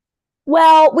this?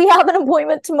 Well, we have an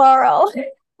appointment tomorrow.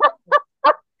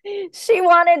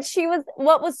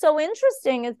 What was so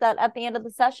interesting is that at the end of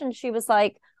the session, she was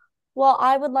like, well,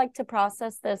 I would like to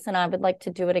process this and I would like to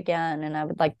do it again. And I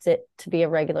would like to be a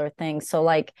regular thing. So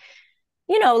like,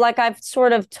 like I've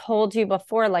sort of told you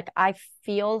before, like I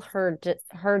feel her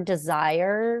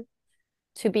desire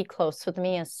to be close with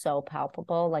me is so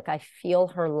palpable. Like I feel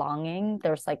her longing.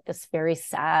 There's like this very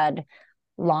sad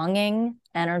longing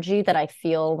energy that I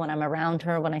feel when I'm around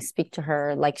her, when I speak to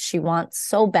her. Like she wants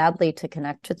so badly to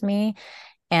connect with me.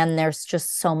 And there's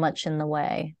just so much in the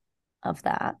way of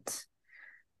that.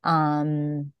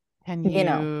 Can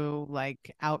you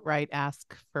like outright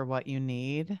ask for what you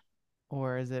need?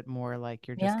 Or is it more like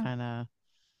you're just kind of.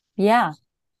 Yeah.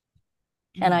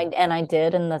 And I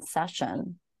did in the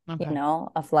session,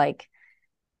 of like,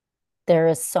 there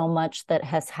is so much that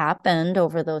has happened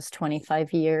over those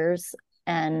 25 years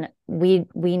and we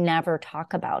never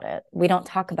talk about it. We don't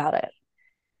talk about it.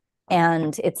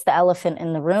 And it's the elephant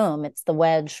in the room. It's the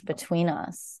wedge between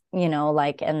us,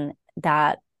 like, and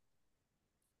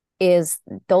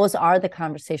those are the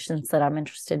conversations that I'm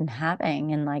interested in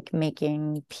having and like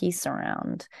making peace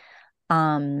around.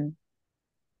 And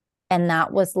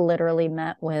that was literally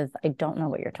met with, I don't know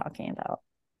what you're talking about.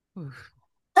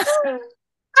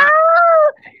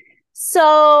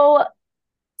 So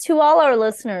to all our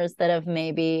listeners that have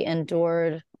maybe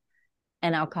endured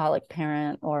an alcoholic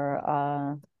parent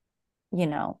or,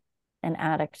 an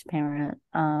addict parent,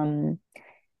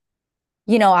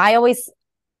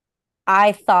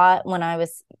 I thought when I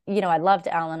was, I loved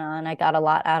Al-Anon. I got a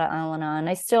lot out of Al-Anon.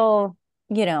 I still,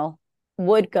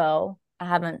 would go. I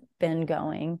haven't been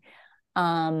going.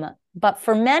 But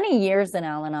for many years in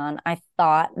Al-Anon, I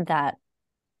thought that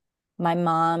my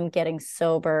mom getting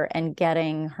sober and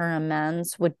getting her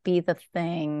amends would be the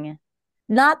thing,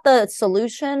 not the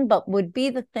solution, but would be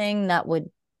the thing that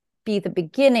would be the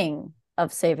beginning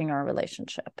of saving our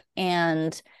relationship.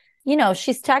 And,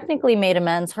 she's technically made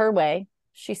amends her way.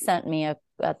 She sent me a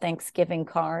Thanksgiving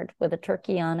card with a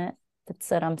turkey on it that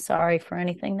said, I'm sorry for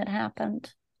anything that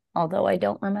happened, although I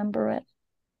don't remember it.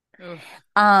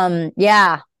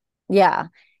 Yeah.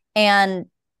 And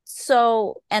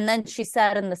so, and then she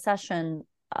said in the session,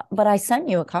 but I sent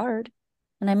you a card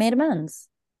and I made amends.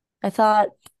 I thought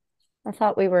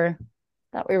we were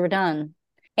done.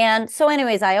 And so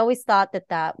anyways, I always thought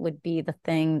that would be the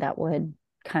thing that would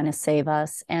kind of save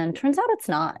us. And turns out it's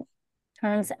not.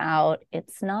 Turns out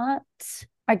it's not.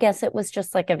 I guess it was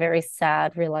just like a very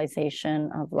sad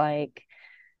realization of like,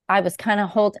 I was kind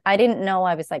of I didn't know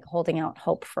I was like holding out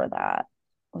hope for that.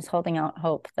 I was holding out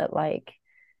hope that like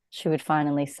she would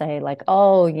finally say like,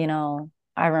 oh, you know,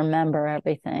 I remember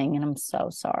everything and I'm so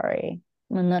sorry.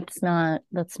 And that's not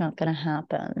going to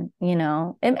happen, you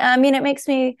know. I mean, it makes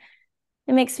me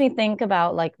think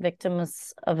about like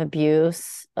victims of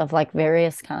abuse of like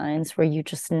various kinds where you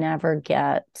just never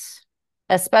get,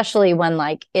 especially when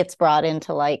like it's brought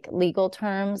into like legal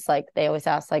terms, like they always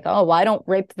ask like, oh, why don't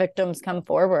rape victims come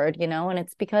forward, you know? And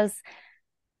it's because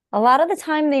a lot of the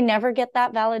time they never get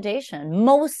that validation,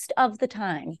 most of the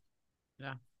time.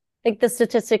 Yeah. I think the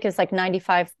statistic is like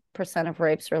 95% of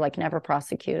rapes are like never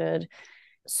prosecuted.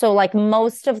 So like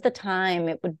most of the time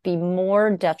it would be more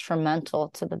detrimental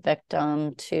to the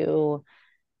victim to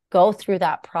go through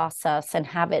that process and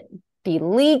have it be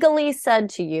legally said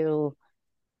to you,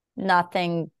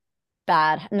 nothing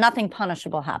bad, nothing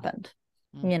punishable happened,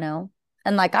 you know?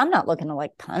 And like, I'm not looking to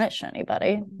like punish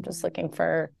anybody. I'm just looking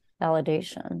for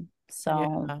validation.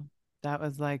 So yeah, that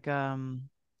was like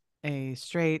a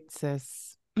straight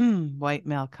cis white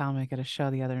male comic at a show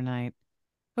the other night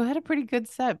who had a pretty good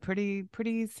set,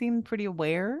 seemed pretty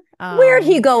aware. Where'd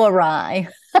he go awry?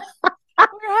 We were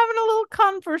having a little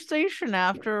conversation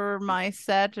after my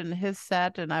set and his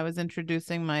set, and I was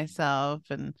introducing myself,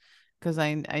 and because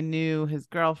I knew his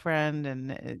girlfriend,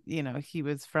 and you know, he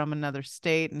was from another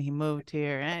state and he moved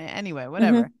here. Anyway,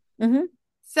 whatever.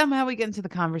 Somehow we get into the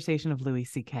conversation of Louis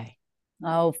C.K.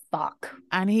 Oh, fuck.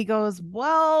 And he goes,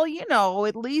 well, you know,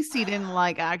 at least he didn't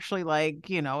like actually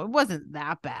like, you know, it wasn't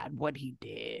that bad what he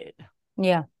did.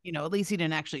 Yeah. You know, at least he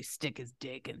didn't actually stick his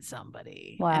dick in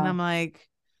somebody. Wow. And I'm like,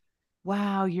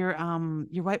 wow, your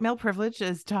white male privilege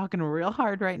is talking real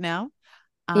hard right now.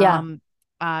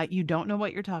 You don't know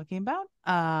what you're talking about.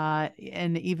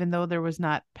 And even though there was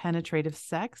not penetrative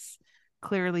sex,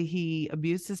 clearly he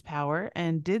abused his power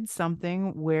and did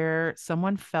something where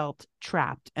someone felt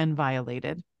trapped and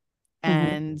violated.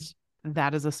 And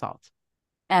that is assault.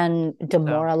 And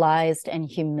demoralized and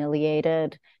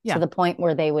humiliated to the point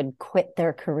where they would quit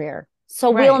their career.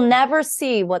 So we'll never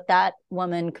see what that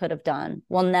woman could have done.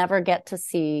 We'll never get to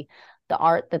see the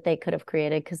art that they could have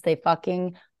created because they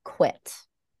fucking quit.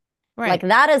 Like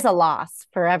that is a loss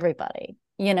for everybody,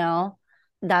 you know?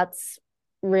 That's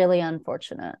really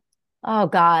unfortunate. Oh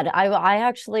God, I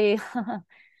actually,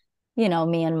 you know,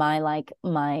 me and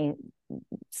my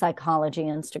psychology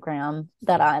Instagram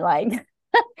that I like.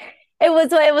 It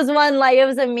was one like it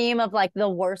was a meme of like the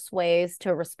worst ways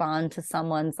to respond to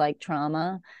someone's like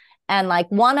trauma. And like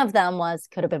one of them was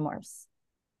could have been worse.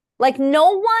 Like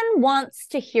no one wants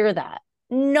to hear that.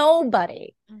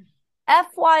 Nobody.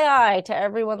 FYI to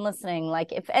everyone listening,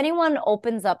 like if anyone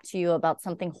opens up to you about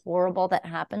something horrible that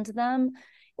happened to them,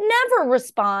 never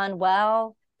respond,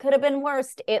 well, could have been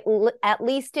worse. At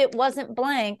least it wasn't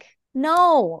blank.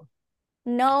 No.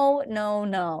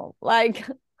 Like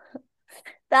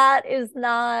that is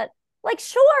not like,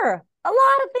 sure, a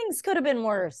lot of things could have been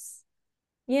worse,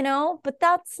 you know, but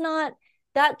that's not,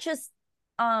 that just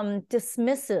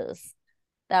dismisses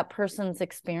that person's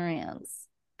experience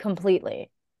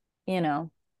completely, you know?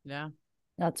 Yeah.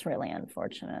 That's really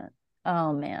unfortunate.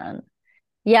 Oh man.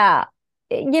 Yeah.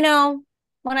 You know,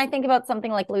 when I think about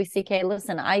something like Louis C.K.,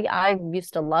 listen, I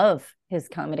used to love his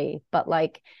comedy, but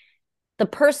like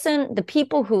the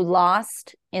people who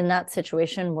lost in that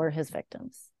situation were his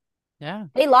victims. Yeah.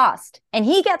 They lost. And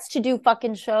he gets to do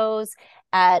fucking shows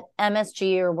at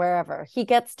MSG or wherever. He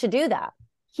gets to do that.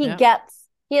 He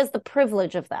has the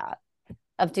privilege of that,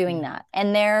 of doing that.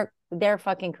 And their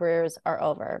fucking careers are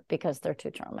over because they're too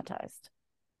traumatized.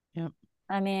 Yep.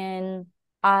 I mean,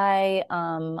 I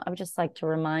would just like to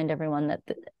remind everyone that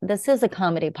this is a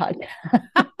comedy podcast.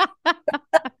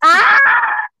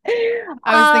 I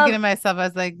was thinking to myself, I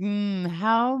was like,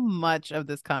 how much of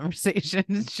this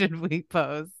conversation should we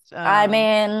post? I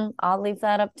mean, I'll leave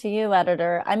that up to you,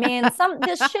 editor. I mean,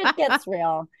 this shit gets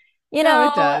real. You know,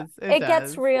 it does. It does.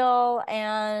 Gets real.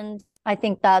 And I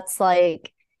think that's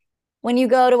like when you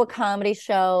go to a comedy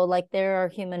show, like there are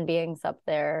human beings up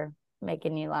there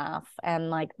making you laugh. And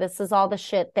like this is all the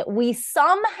shit that we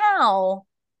somehow,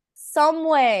 some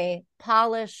way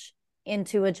polish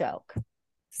into a joke.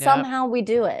 Somehow we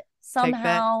do it.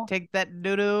 Somehow take that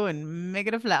doo-doo and make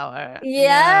it a flower.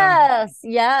 Yes.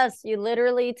 You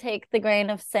literally take the grain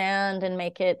of sand and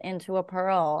make it into a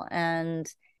pearl. And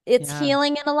it's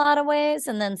healing in a lot of ways.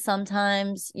 And then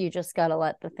sometimes you just gotta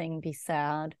let the thing be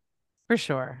sad. For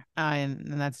sure. And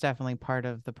that's definitely part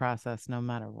of the process, no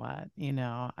matter what, you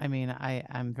know. I mean,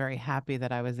 I'm very happy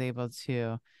that I was able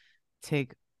to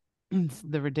take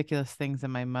the ridiculous things that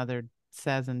my mother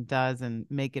says and does and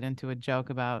make it into a joke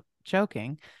about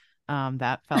choking.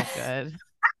 That felt good.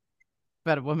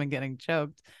 About a woman getting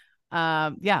choked.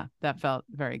 Yeah, that felt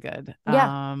very good.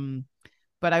 Yeah.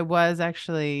 But I was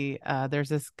actually there's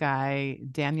this guy,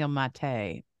 Daniel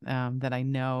Mate, that I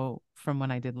know from when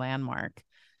I did Landmark.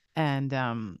 And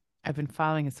I've been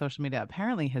following his social media.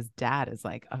 Apparently his dad is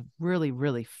like a really,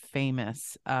 really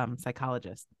famous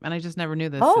psychologist. And I just never knew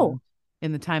this Oh,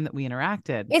 in the time that we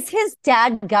interacted. is his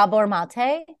dad Gabor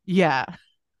Mate? Yeah.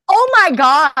 Oh my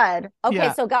God. Okay,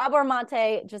 Yeah. so Gabor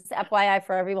Mate, just FYI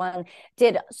for everyone,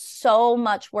 did so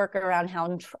much work around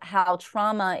how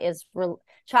trauma is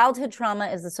childhood trauma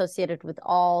is associated with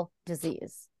all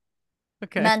disease.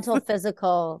 Okay. Mental,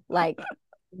 physical, like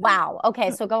wow.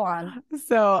 Okay, so go on.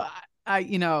 So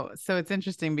so it's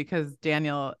interesting because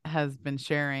Daniel has been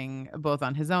sharing both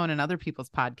on his own and other people's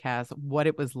podcasts what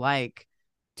it was like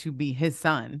to be his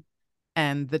son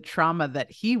and the trauma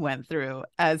that he went through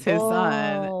as his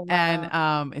son. Oh, And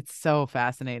wow. it's so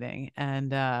fascinating.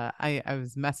 And I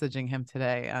was messaging him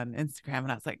today on Instagram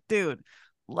and I was like, dude,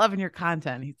 loving your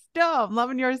content. He's no, I'm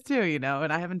loving yours too, you know,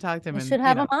 and I haven't talked to him We in, should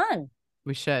have him on.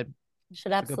 we should. We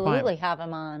should It's a good point. absolutely have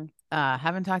him on.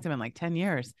 Haven't talked to him in like 10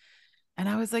 years. And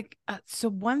I was like, so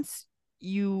once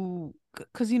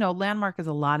because, Landmark is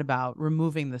a lot about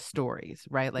removing the stories,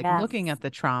 right? Like Yes. looking at the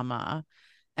trauma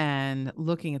and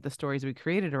looking at the stories we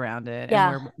created around it and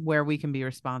Yeah. where we can be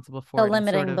responsible for The it and sort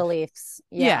limiting of, beliefs.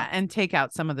 yeah, and take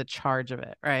out some of the charge of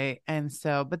it, right? And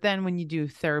so, but then when you do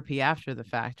therapy after the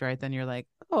fact, right, then you're like,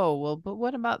 oh, well, but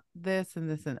what about this and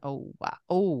this and oh,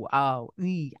 wow,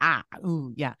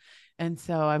 ooh, yeah. And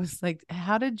so I was like,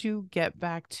 how did you get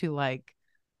back to like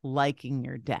liking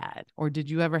your dad? Or did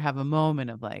you ever have a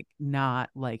moment of like not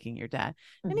liking your dad?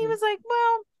 And he Mhm. was like,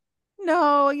 well,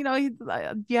 no,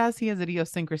 yes, he has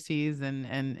idiosyncrasies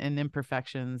and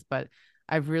imperfections, but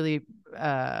I've really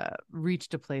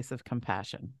reached a place of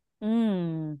compassion.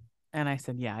 Mm. And I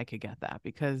said, yeah, I could get that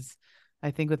because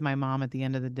I think with my mom at the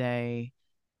end of the day,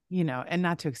 and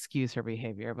not to excuse her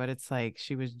behavior, but it's like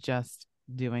she was just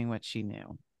doing what she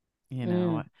knew, you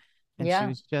know, Mm. and she Yeah.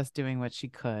 was just doing what she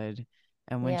could.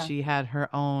 And when Yeah. she had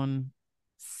her own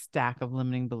stack of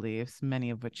limiting beliefs, many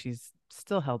of which she's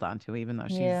still held on to, even though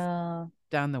she's Yeah.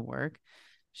 done the work,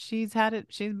 she's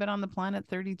been on the planet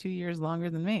 32 years longer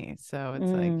than me. So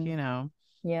it's like, Mm.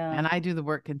 Yeah. and I do the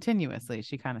work continuously.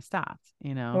 She kind of stopped,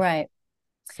 Right.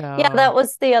 Yeah, So that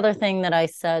was the other thing that I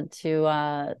said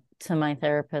to my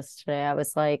therapist today. I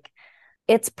was like,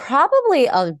 it's probably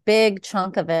a big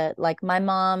chunk of it. Like my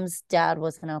mom's dad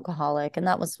was an alcoholic, and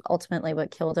that was ultimately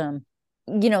what killed him.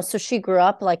 So she grew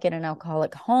up like in an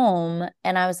alcoholic home,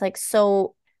 and I was like,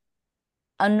 so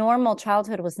a normal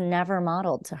childhood was never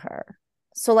modeled to her.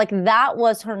 So like that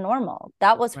was her normal.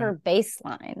 That was right. her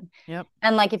baseline. Yep.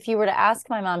 And like if you were to ask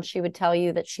my mom, she would tell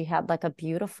you that she had like a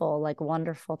beautiful, like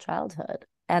wonderful childhood.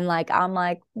 And like I'm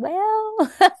like, well,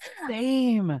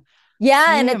 Same.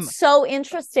 yeah, and Same. it's so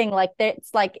interesting.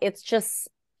 It's just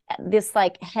this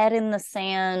like head in the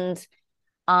sand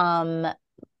um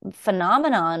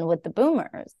phenomenon with the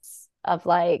boomers of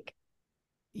like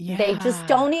they just Yeah.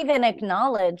 don't even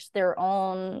acknowledge their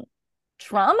own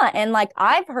trauma. And like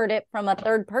I've heard it from a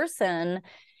third person,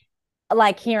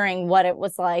 like hearing what it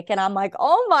was like, and I'm like,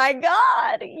 oh my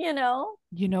God. You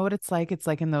know what it's like? It's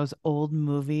like in those old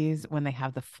movies when they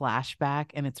have the flashback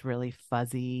and it's really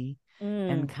fuzzy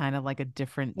and Mm. kind of like a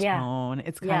different Yeah. tone.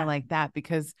 It's kind of Yeah. like that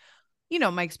because,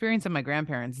 my experience of my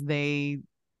grandparents, they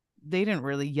didn't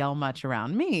really yell much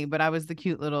around me, but I was the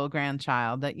cute little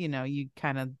grandchild that, you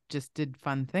kind of just did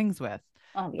fun things with.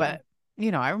 Oh yeah.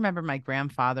 But, I remember my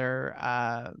grandparents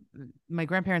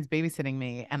babysitting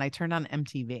me and I turned on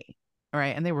MTV,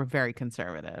 right? And they were very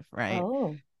conservative, right?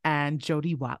 Oh. And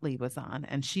Jodie Watley was on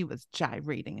and she was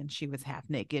gyrating and she was half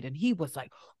naked and he was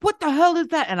like, what the hell is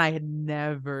that? And I had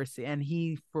never seen, and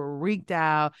he freaked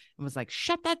out and was like,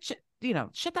 shut that shit,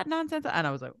 shut that nonsense. And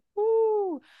I was like,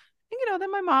 ooh. And,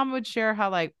 then my mom would share how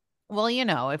like, well,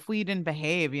 if we didn't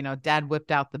behave, dad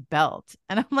whipped out the belt.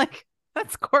 And I'm like,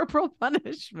 that's corporal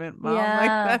punishment, mom. Like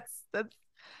Yeah. that's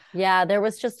Yeah, there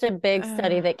was just a big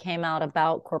study that came out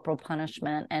about corporal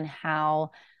punishment and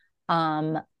how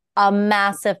um, a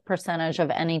massive percentage of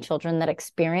any children that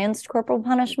experienced corporal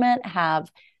punishment have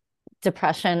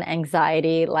depression,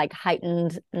 anxiety, like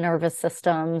heightened nervous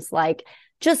systems, like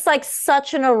just like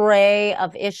such an array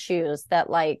of issues that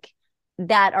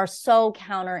are so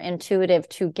counterintuitive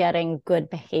to getting good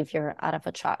behavior out of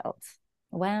a child.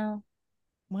 Wow.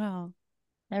 well,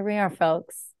 There we are,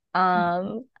 folks.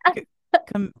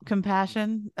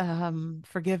 Compassion,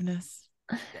 forgiveness,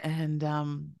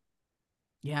 and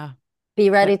yeah. Be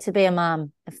ready to be a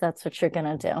mom if that's what you're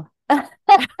gonna do.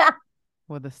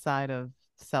 With a side of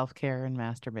self-care and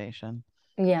masturbation.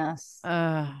 Yes.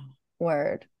 Uh,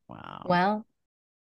 Word. wow. Well,